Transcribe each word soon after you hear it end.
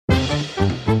Hi,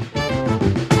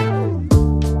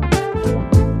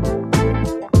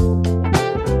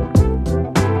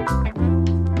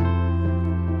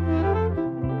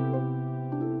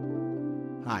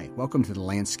 welcome to The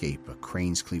Landscape, a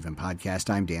Crane's Cleveland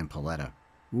podcast. I'm Dan Paletta.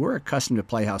 We're accustomed to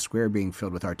Playhouse Square being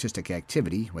filled with artistic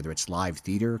activity, whether it's live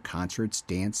theater, concerts,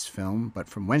 dance, film. But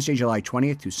from Wednesday, July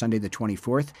 20th through Sunday the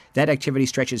 24th, that activity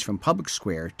stretches from Public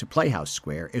Square to Playhouse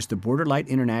Square as the BorderLight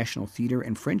International Theater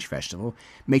and Fringe Festival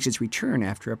makes its return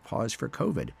after a pause for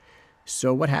COVID.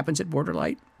 So what happens at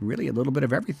BorderLight? Really a little bit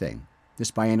of everything. This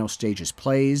biennial stages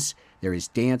plays, there is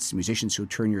dance, musicians who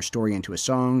turn your story into a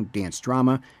song, dance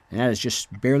drama, and that is just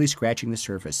barely scratching the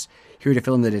surface. Here to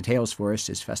fill in the details for us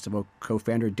is festival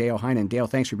co-founder Dale Heinen. Dale,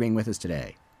 thanks for being with us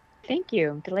today. Thank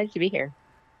you. I'm delighted to be here.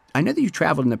 I know that you've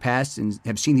traveled in the past and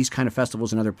have seen these kind of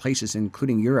festivals in other places,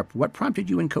 including Europe. What prompted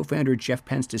you and co-founder Jeff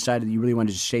Pence decided that you really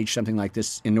wanted to stage something like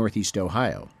this in Northeast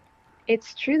Ohio?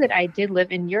 It's true that I did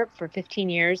live in Europe for 15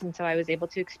 years, and so I was able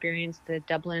to experience the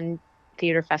Dublin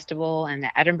Theater Festival and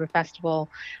the Edinburgh Festival,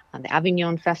 the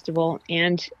Avignon Festival,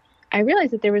 and I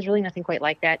realized that there was really nothing quite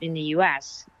like that in the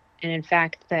U.S. And in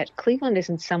fact, that Cleveland is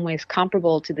in some ways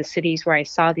comparable to the cities where I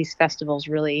saw these festivals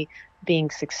really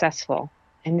being successful,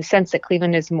 in the sense that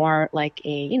Cleveland is more like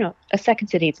a second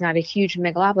city. It's not a huge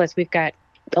megalopolis. We've got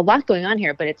a lot going on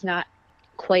here, but it's not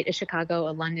quite a Chicago,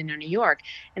 a London, or New York.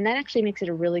 And that actually makes it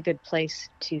a really good place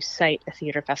to site a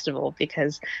theater festival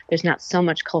because there's not so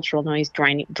much cultural noise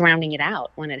drowning it out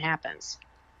when it happens.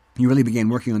 You really began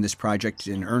working on this project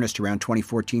in earnest around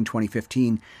 2014,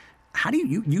 2015. How do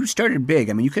you started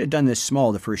big? I mean, you could have done this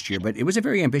small the first year, but it was a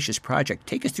very ambitious project.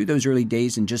 Take us through those early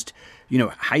days and just,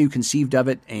 how you conceived of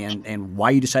it and why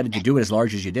you decided to do it as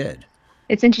large as you did.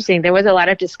 It's interesting. There was a lot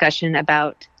of discussion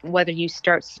about whether you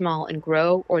start small and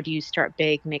grow, or do you start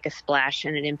big, make a splash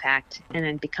and an impact, and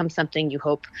then become something you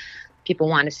hope people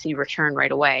want to see return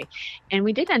right away. And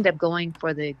we did end up going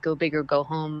for the go big or go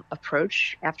home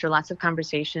approach after lots of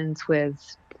conversations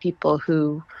with people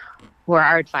who were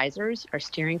our advisors, our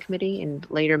steering committee, and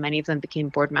later many of them became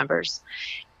board members.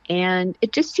 And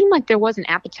it just seemed like there was an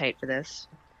appetite for this.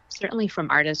 Certainly from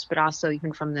artists, but also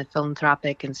even from the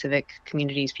philanthropic and civic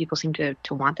communities. People seem to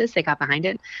want this. They got behind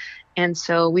it. And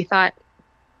so we thought,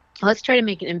 let's try to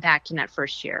make an impact in that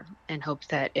first year and hope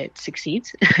that it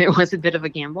succeeds. It was a bit of a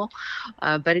gamble,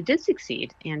 but it did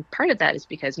succeed. And part of that is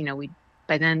because, we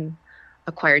by then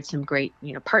acquired some great,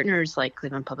 partners like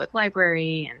Cleveland Public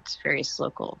Library and various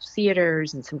local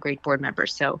theaters and some great board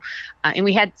members. So, and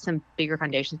we had some bigger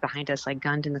foundations behind us like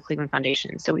Gund and the Cleveland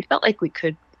Foundation. So we felt like we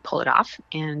could pull it off,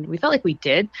 and we felt like we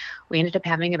did. We ended up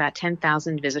having about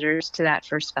 10,000 visitors to that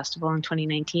first festival in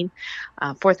 2019,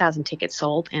 4,000 tickets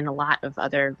sold, and a lot of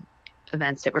other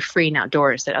events that were free and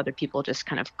outdoors that other people just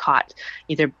kind of caught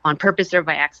either on purpose or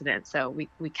by accident. So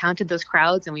we counted those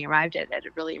crowds, and we arrived at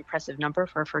a really impressive number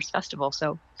for our first festival.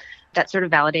 So that sort of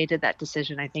validated that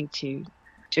decision, I think, to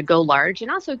go large,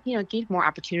 and also gave more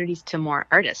opportunities to more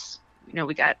artists.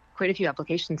 We got quite a few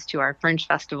applications to our Fringe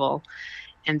Festival,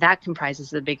 and that comprises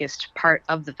the biggest part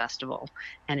of the festival.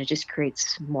 And it just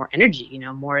creates more energy,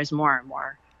 more is more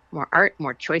art,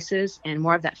 more choices, and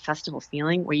more of that festival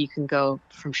feeling where you can go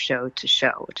from show to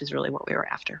show, which is really what we were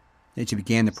after. As you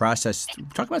began the process,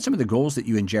 talk about some of the goals that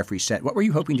you and Jeffrey set. What were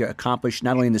you hoping to accomplish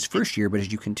not only in this first year, but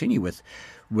as you continue with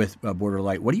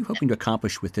BorderLight? What are you hoping to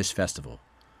accomplish with this festival?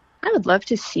 I would love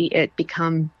to see it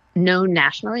become known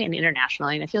nationally and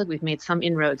internationally, and I feel like we've made some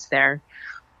inroads there.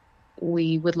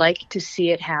 We would like to see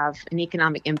it have an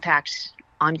economic impact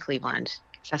on Cleveland.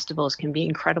 Festivals can be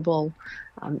incredible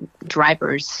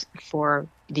drivers for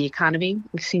the economy.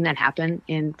 We've seen that happen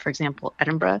in, for example,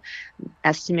 Edinburgh,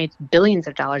 estimates billions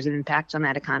of dollars of impact on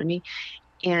that economy.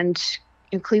 And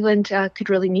Cleveland could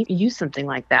really use something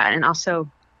like that. And also,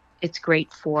 it's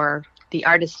great for the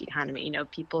artist economy.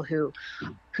 People who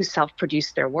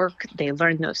self-produce their work, they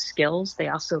learn those skills. They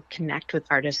also connect with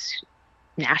artists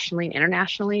nationally and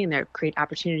internationally, and there create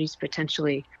opportunities to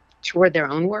potentially tour their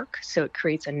own work. So it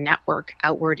creates a network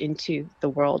outward into the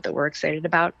world that we're excited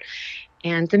about.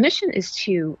 And the mission is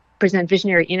to present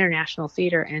visionary international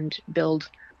theater and build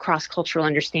cross-cultural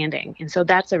understanding. And so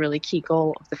that's a really key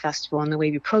goal of the festival. And the way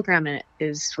we program it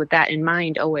is with that in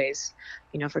mind always.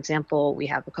 For example, we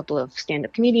have a couple of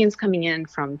stand-up comedians coming in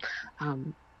from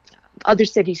other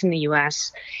cities in the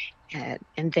U.S.,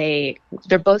 and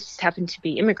they're both happen to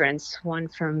be immigrants, one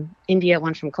from India,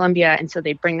 one from Colombia. And so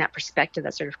they bring that perspective,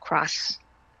 that sort of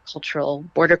cross-cultural,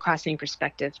 border-crossing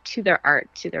perspective to their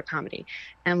art, to their comedy.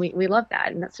 And we love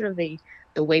that. And that's sort of the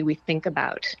way we think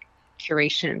about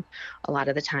curation a lot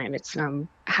of the time. It's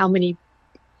how many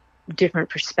different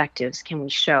perspectives can we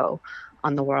show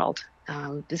on the world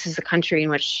This is a country in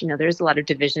which, there's a lot of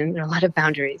division, there are a lot of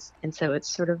boundaries. And so it's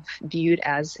sort of viewed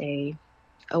as a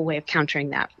way of countering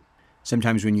that.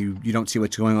 Sometimes when you don't see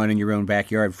what's going on in your own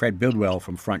backyard, Fred Bidwell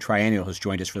from Front Triennial has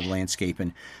joined us for the landscape.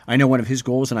 And I know one of his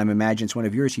goals, and I imagine it's one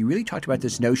of yours, he really talked about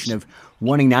this notion of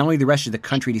wanting not only the rest of the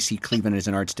country to see Cleveland as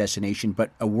an arts destination,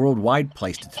 but a worldwide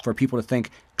place for people to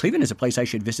think Cleveland is a place I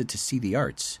should visit to see the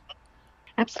arts.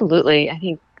 Absolutely. I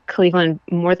think Cleveland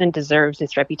more than deserves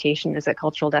its reputation as a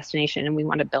cultural destination, and we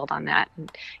want to build on that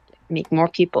and make more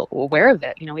people aware of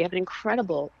it. We have an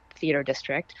incredible theater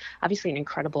district, obviously an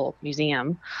incredible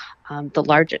museum.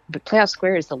 The Playhouse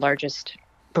Square is the largest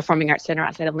performing arts center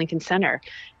outside of Lincoln Center.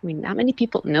 Not many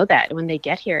people know that. When they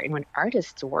get here and when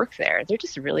artists work there, they're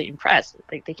just really impressed.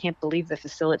 Like, they can't believe the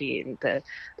facility and the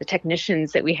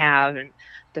technicians that we have and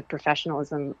the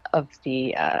professionalism of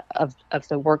the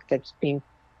work that's being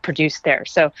produced there.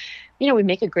 So, we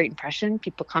make a great impression.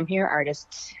 People come here,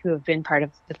 artists who have been part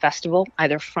of the festival,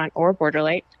 either Front or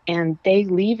BorderLight, and they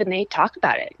leave and they talk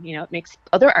about it. It makes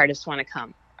other artists want to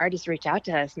come. Artists reach out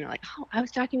to us and they're like, oh, I was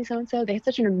talking to so-and-so. They had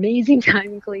such an amazing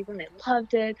time in Cleveland. They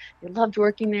loved it. They loved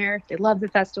working there. They loved the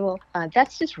festival.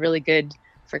 That's just really good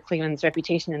for Cleveland's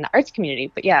reputation in the arts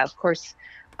community. But yeah, of course,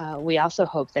 we also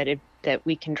hope that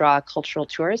we can draw cultural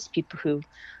tourists, people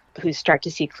who start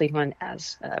to see Cleveland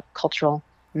as a cultural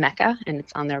mecca, and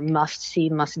it's on their must-see,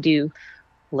 must-do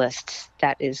list.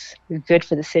 That is good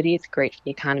for the city. It's great for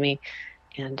the economy,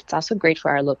 and it's also great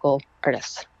for our local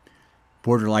artists.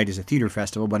 BorderLight is a theater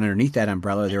festival, but underneath that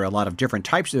umbrella, there are a lot of different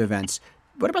types of events.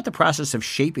 What about the process of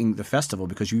shaping the festival?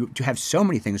 Because you have so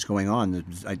many things going on.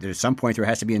 At some point, there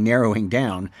has to be a narrowing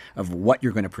down of what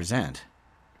you're going to present.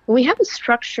 We have a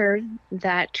structure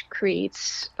that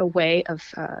creates a way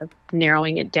of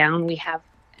narrowing it down. We have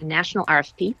a national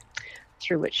RFP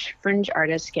through which Fringe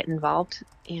artists get involved,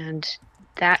 and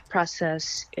that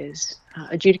process is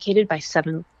adjudicated by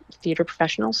 7 theater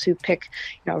professionals who pick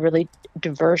a really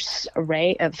diverse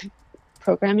array of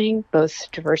programming,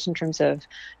 both diverse in terms of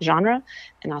genre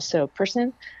and also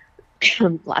person.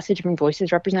 Lots of different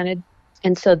voices represented.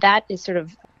 And so that is sort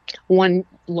of one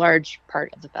large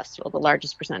part of the festival. The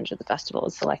largest percentage of the festival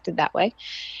is selected that way.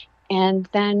 And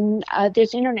then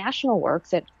there's international work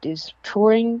that is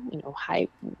touring,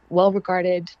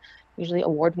 well-regarded, usually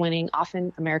award-winning,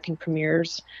 often American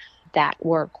premieres. That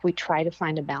work, we try to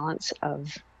find a balance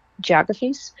of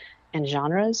geographies and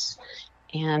genres.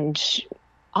 And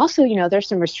also, there's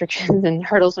some restrictions and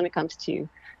hurdles when it comes to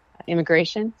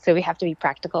immigration. So we have to be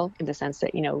practical in the sense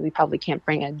that, we probably can't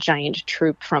bring a giant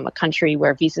troupe from a country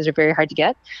where visas are very hard to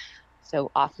get. So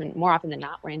more often than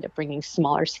not, we end up bringing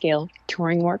smaller scale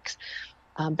touring works.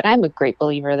 But I'm a great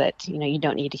believer that, you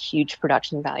don't need huge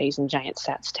production values and giant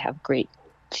sets to have great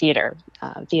theater.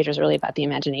 Theater is really about the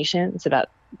imagination. It's about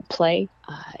play.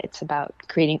 It's about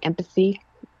creating empathy.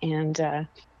 And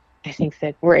I think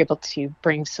that we're able to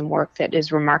bring some work that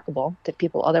is remarkable that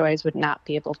people otherwise would not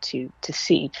be able to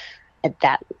see at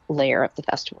that layer of the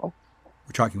festival.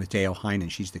 We're talking with Dale Heinen.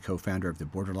 She's the co-founder of the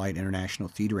BorderLight International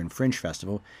Theater and Fringe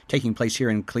Festival, taking place here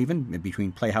in Cleveland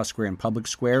between Playhouse Square and Public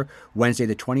Square, Wednesday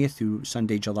the 20th through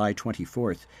Sunday, July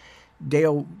 24th.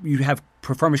 Dale, you have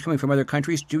performers coming from other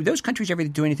countries. Do those countries ever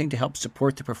do anything to help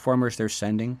support the performers they're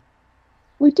sending?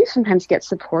 We do sometimes get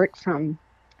support from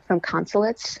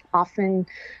consulates. Often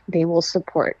they will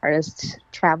support artists'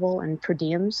 travel and per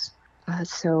diems.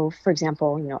 So, for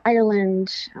example,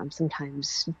 Ireland,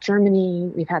 sometimes Germany,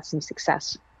 we've had some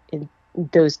success in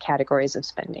those categories of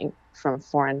spending from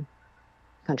foreign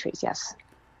countries, yes.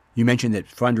 You mentioned that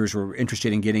funders were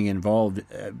interested in getting involved.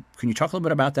 Can you talk a little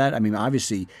bit about that? I mean,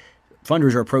 obviously,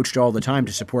 funders are approached all the time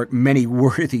to support many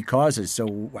worthy causes.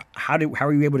 So how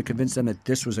are you able to convince them that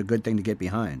this was a good thing to get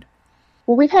behind?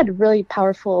 Well, we've had really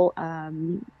powerful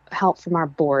help from our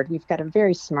board. We've got a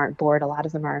very smart board. A lot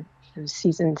of them are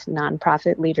seasoned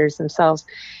nonprofit leaders themselves.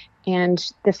 And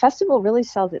the festival really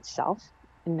sells itself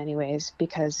in many ways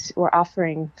because we're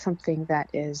offering something that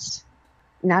is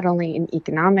not only an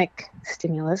economic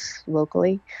stimulus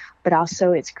locally, but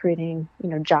also it's creating,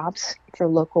 jobs for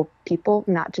local people,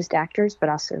 not just actors, but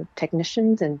also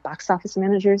technicians and box office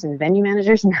managers and venue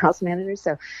managers and house managers.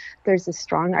 So there's a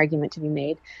strong argument to be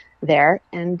made there.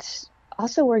 And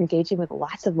also we're engaging with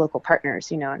lots of local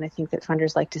partners, and I think that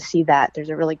funders like to see that. There's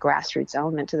a really grassroots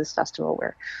element to this festival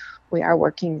where we are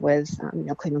working with,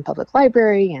 Cleveland Public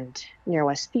Library and Near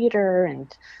West Theater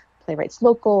and Playwrights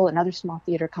Local and other small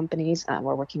theater companies.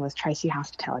 We're working with Tri-C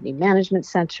Hospitality Management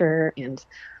Center and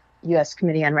U.S.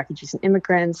 Committee on Refugees and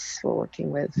Immigrants. We're working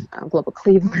with Global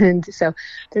Cleveland. So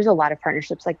there's a lot of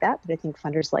partnerships like that I think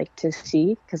funders like to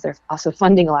see because they're also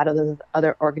funding a lot of those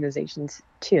other organizations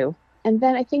too. And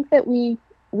then I think that we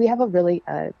have a really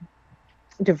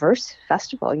diverse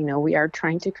festival. We are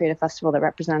trying to create a festival that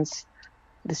represents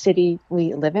the city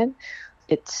we live in.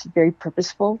 It's very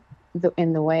purposeful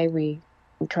in the way we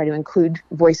try to include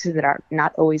voices that are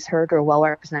not always heard or well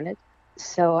represented.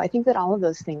 So I think that all of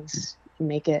those things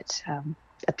make it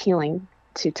appealing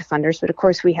to funders. But of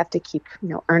course, we have to keep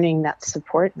earning that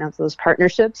support and those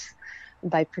partnerships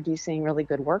by producing really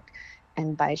good work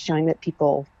and by showing that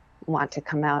people want to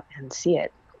come out and see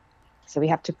it. So we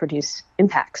have to produce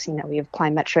impacts. We apply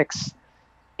metrics,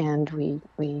 and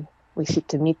we seek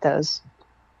to meet those.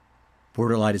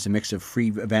 BorderLight is a mix of free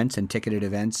events and ticketed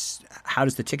events. How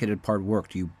does the ticketed part work?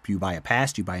 Do you buy a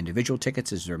pass? Do you buy individual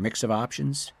tickets? Is there a mix of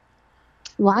options?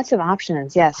 Lots of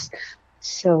options, yes.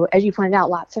 So as you pointed out,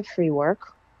 lots of free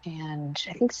work. And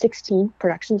I think 16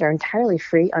 productions are entirely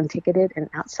free, unticketed, and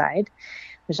outside.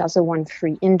 There's also one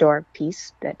free indoor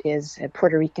piece that is a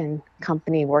Puerto Rican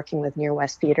company working with Near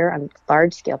West Theater on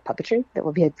large-scale puppetry that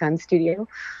will be a gun studio.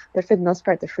 But for the most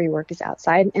part, the free work is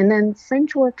outside. And then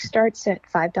Fringe work starts at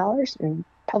 $5, and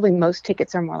probably most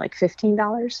tickets are more like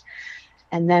 $15.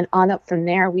 And then on up from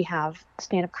there, we have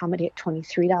stand-up comedy at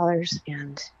 $23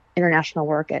 and international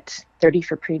work at $30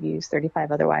 for previews,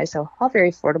 $35 otherwise. So all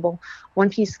very affordable. One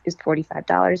piece is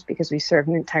 $45 because we serve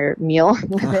an entire meal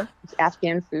with it. It's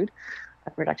Afghan food,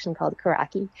 a production called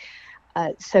Karaki.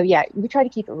 So yeah, we try to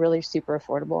keep it really super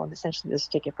affordable, and essentially those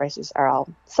ticket prices are all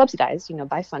subsidized,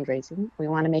 by fundraising. We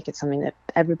want to make it something that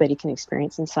everybody can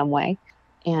experience in some way,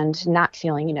 and not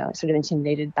feeling, sort of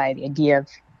intimidated by the idea of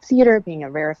theater being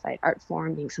a rarefied art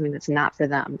form, being something that's not for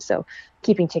them. So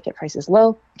keeping ticket prices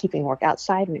low, keeping work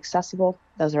outside and accessible,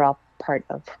 those are all part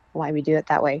of why we do it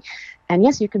that way. And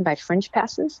yes, you can buy Fringe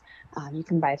passes. You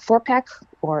can buy a 4-pack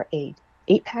or a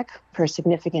 8-pack for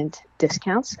significant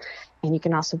discounts. And you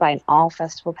can also buy an all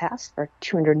festival pass for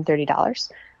 $230,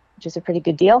 which is a pretty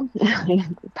good deal.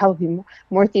 Probably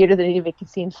more theater than anybody can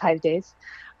see in 5 days.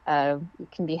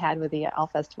 Can be had with the all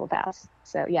festival pass.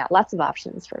 So yeah, lots of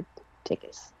options for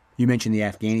tickets. You mentioned the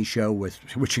Afghani show,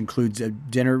 which includes a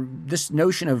dinner. This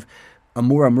notion of a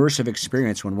more immersive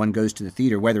experience when one goes to the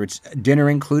theater, whether it's dinner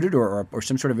included or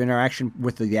some sort of interaction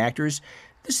with the actors,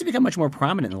 this has become much more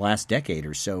prominent in the last decade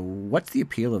or so. What's the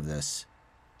appeal of this?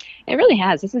 It really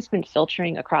has. This has been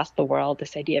filtering across the world,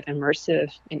 this idea of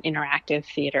immersive and interactive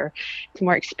theater. It's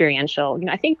more experiential.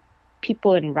 I think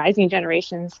people in rising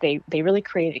generations, they really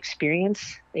create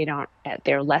experience.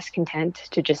 They're less content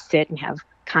to just sit and have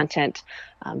content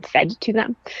fed to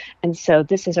them. And so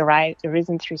this has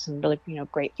arisen through some really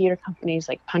great theater companies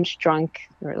like Punch Drunk,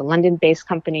 or a London-based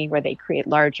company where they create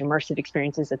large immersive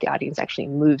experiences that the audience actually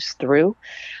moves through.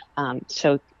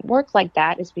 So work like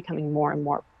that is becoming more and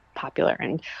more popular,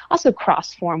 and also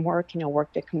cross-form work,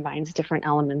 work that combines different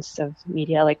elements of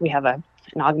media. Like we have an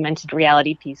augmented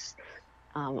reality piece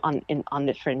on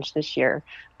the Fringe this year.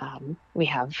 We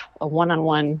have a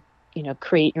one-on-one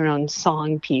create your own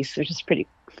song piece, which is pretty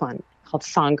fun, called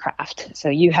Songcraft. So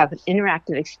you have an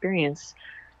interactive experience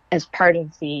as part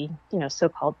of the,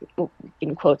 so-called,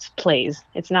 in quotes, plays.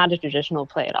 It's not a traditional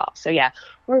play at all. So yeah,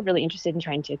 we're really interested in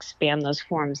trying to expand those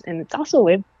forms. And it's also a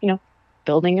way of,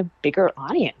 building a bigger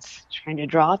audience, trying to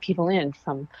draw people in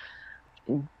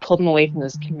pull them away from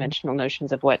those conventional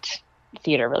notions of what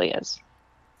theater really is.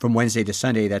 From Wednesday to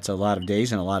Sunday, that's a lot of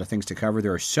days and a lot of things to cover.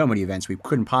 There are so many events. We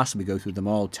couldn't possibly go through them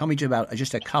all. Tell me about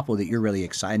just a couple that you're really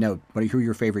excited. I know, who are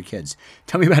your favorite kids?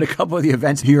 Tell me about a couple of the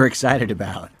events you're excited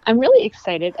about. I'm really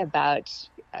excited about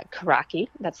Karaki.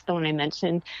 That's the one I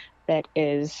mentioned that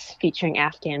is featuring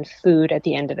Afghan food at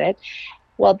the end of it.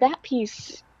 Well, that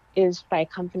piece is by a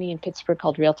company in Pittsburgh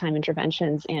called Real Time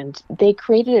Interventions, and they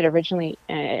created it originally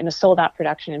in a sold-out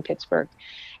production in Pittsburgh.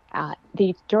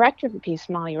 The director of the piece,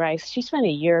 Molly Rice, she spent a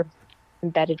year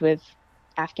embedded with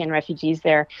Afghan refugees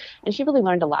there, and she really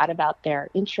learned a lot about their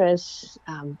interests,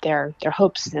 their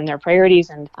hopes, and their priorities.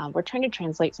 And we're trying to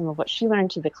translate some of what she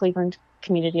learned to the Cleveland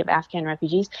community of Afghan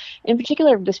refugees. In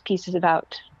particular, this piece is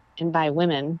about and by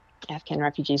women, Afghan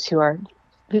refugees who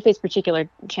face particular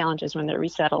challenges when they're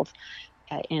resettled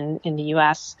in the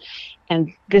U.S.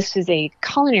 And this is a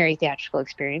culinary theatrical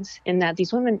experience in that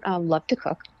these women love to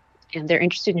cook, and they're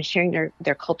interested in sharing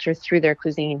their culture through their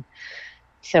cuisine.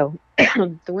 So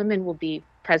the women will be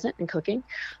present and cooking,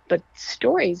 but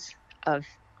stories of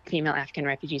female Afghan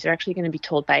refugees are actually going to be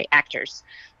told by actors.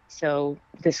 So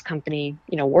this company,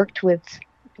 worked with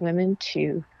women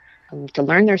to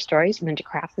learn their stories and then to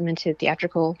craft them into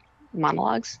theatrical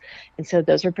monologues. And so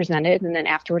those are presented, and then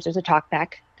afterwards there's a talk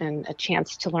back and a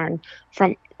chance to learn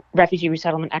from refugee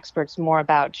resettlement experts more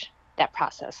about that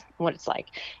process and what it's like,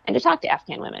 and to talk to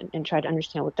Afghan women and try to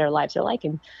understand what their lives are like.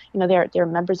 And, they're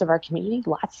members of our community.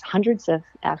 Hundreds of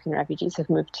Afghan refugees have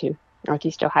moved to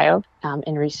Northeast Ohio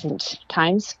in recent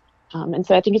times. And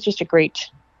so I think it's just a great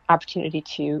opportunity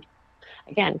to,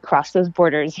 again, cross those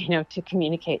borders, to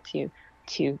communicate,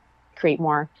 to create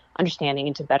more understanding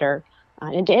and to better,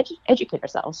 and to educate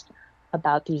ourselves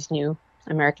about these new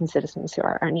American citizens who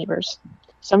are our neighbors.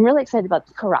 So I'm really excited about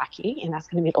Karaki, and that's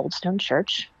going to be at Old Stone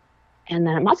Church. And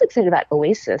then I'm also excited about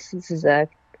Oasis. This is a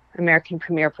American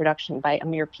premiere production by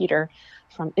Amir Peter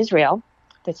from Israel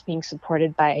that's being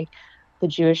supported by the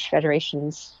Jewish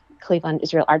Federation's Cleveland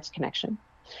Israel Arts Connection.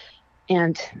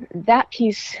 And that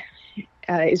piece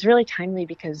is really timely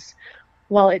because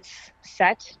while it's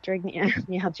set during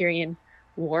the Algerian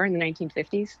War in the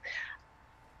 1950s,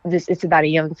 it's about a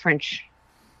young French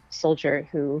soldier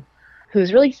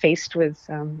who's really faced with,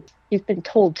 he's been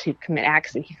told to commit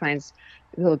acts that he finds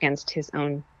go against his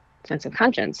own sense of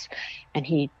conscience. And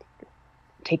he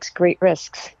takes great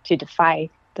risks to defy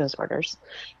those orders,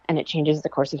 and it changes the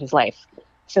course of his life.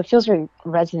 So it feels very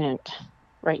resonant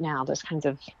right now, those kinds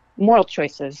of moral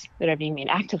choices that are being made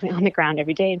actively on the ground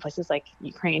every day in places like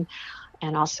Ukraine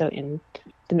and also in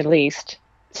the Middle East.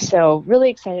 So really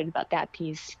excited about that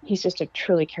piece. He's just a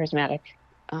truly charismatic,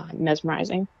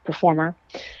 mesmerizing performer.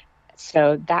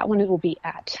 So that one will be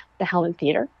at the Helen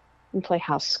Theater in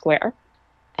Playhouse Square.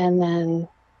 And then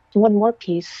one more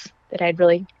piece that I'd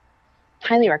really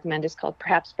highly recommend is called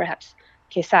Perhaps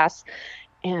Quizás.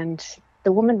 And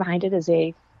the woman behind it is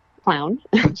a clown.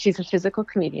 She's a physical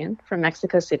comedian from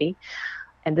Mexico City.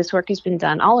 And this work has been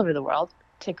done all over the world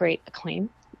to great acclaim.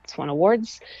 It's won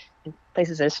awards in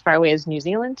places as far away as New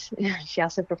Zealand. She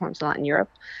also performs a lot in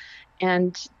Europe.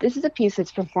 And this is a piece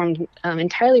that's performed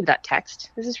entirely without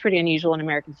text. This is pretty unusual in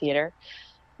American theater.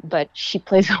 But she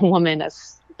plays a woman,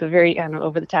 as the very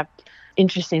over-the-top,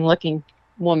 interesting-looking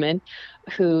woman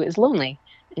who is lonely.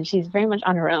 And she's very much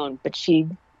on her own, but she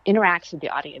interacts with the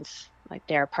audience like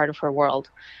they're a part of her world.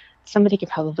 Somebody could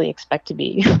probably expect to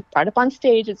be brought up on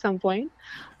stage at some point.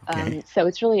 Okay. So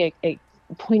it's really a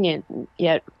poignant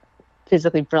yet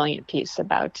physically brilliant piece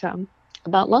about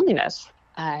loneliness.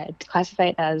 Classify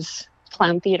it as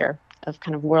clown theater of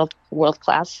kind of world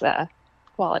class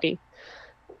quality.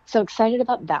 So excited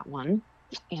about that one.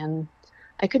 And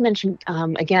I could mention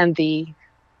again the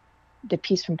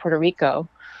piece from Puerto Rico.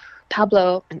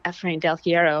 Pablo and Efrain Del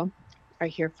Hierro are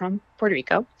here from Puerto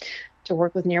Rico to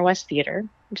work with Near West Theater,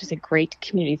 which is a great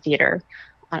community theater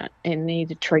in the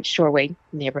Detroit Shoreway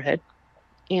neighborhood.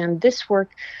 And this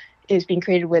work is being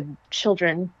created with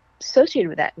children associated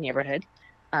with that neighborhood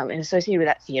and associated with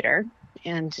that theater.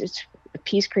 And it's a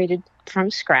piece created from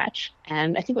scratch.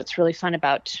 And I think what's really fun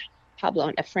about Pablo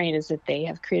and Efrain is that they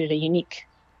have created a unique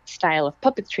style of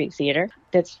puppetry theater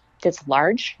that's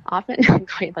large, often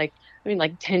quite like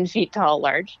 10 feet tall,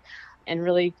 large, and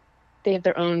really they have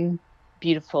their own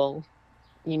beautiful,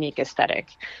 unique aesthetic.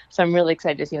 So I'm really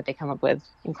excited to see what they come up with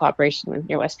in cooperation with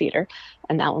Near West Theater.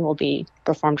 And that one will be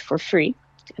performed for free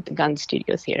at the Gunn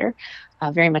Studio Theater.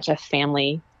 Very much a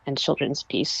family and children's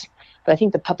piece. But I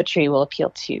think the puppetry will appeal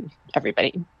to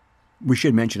everybody. We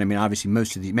should mention, obviously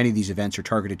many of these events are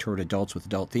targeted toward adults with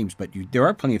adult themes, but there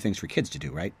are plenty of things for kids to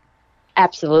do, right?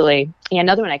 Absolutely. Yeah,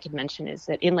 another one I could mention is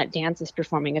that Inlet Dance is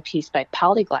performing a piece by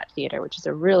Polyglot Theater, which is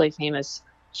a really famous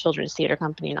children's theater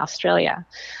company in Australia.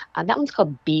 That one's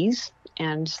called Bees,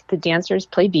 and the dancers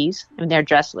play bees, and they're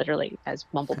dressed literally as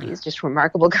bumblebees, just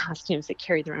remarkable costumes that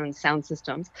carry their own sound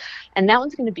systems. And that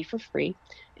one's going to be for free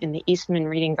in the Eastman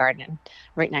Reading Garden,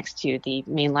 right next to the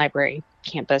main library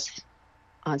campus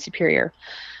on Superior.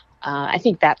 I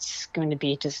think that's going to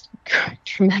be just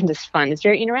tremendous fun. It's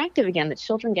very interactive again. The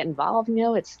children get involved.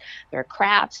 There are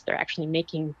crafts. They're actually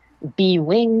making bee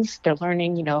wings. They're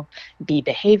learning, bee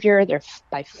behavior. They're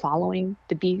by following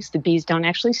the bees. The bees don't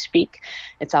actually speak.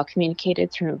 It's all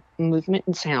communicated through movement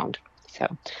and sound. So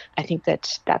I think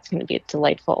that's going to be a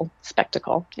delightful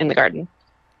spectacle in the garden.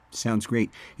 Sounds great.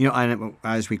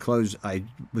 As we close, I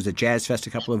was at Jazz Fest a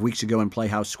couple of weeks ago in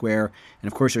Playhouse Square.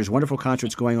 And of course, there's wonderful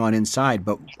concerts going on inside.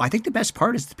 But I think the best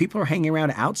part is the people are hanging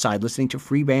around outside listening to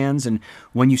free bands. And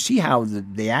when you see how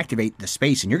they activate the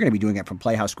space, and you're going to be doing it from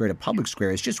Playhouse Square to Public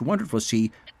Square, it's just wonderful to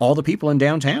see all the people in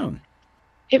downtown.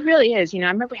 It really is. I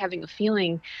remember having a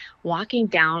feeling walking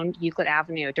down Euclid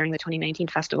Avenue during the 2019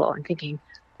 festival and thinking,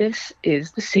 this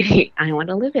is the city I want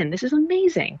to live in. This is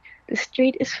amazing. The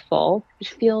street is full. It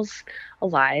feels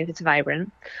alive. It's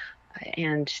vibrant.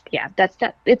 And yeah, that's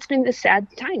that. It's been a sad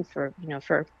time for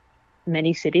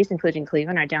many cities, including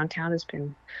Cleveland. Our downtown has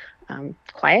been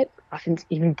quiet, often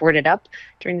even boarded up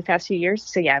during the past few years.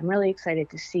 So yeah, I'm really excited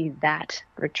to see that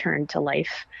return to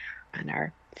life on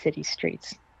our city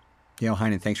streets. Dale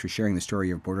Heinen, thanks for sharing the story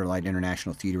of BorderLight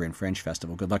International Theater and Fringe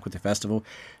Festival. Good luck with the festival,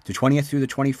 the 20th through the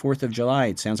 24th of July.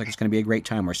 It sounds like it's going to be a great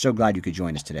time. We're so glad you could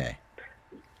join us today.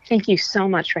 Thank you so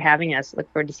much for having us.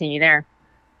 Look forward to seeing you there.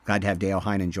 Glad to have Dale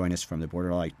Heinen join us from the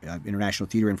BorderLight International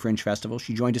Theater and Fringe Festival.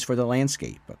 She joined us for The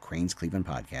Landscape, a Crain's Cleveland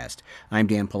podcast. I'm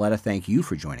Dan Paletta. Thank you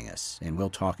for joining us, and we'll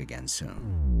talk again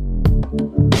soon.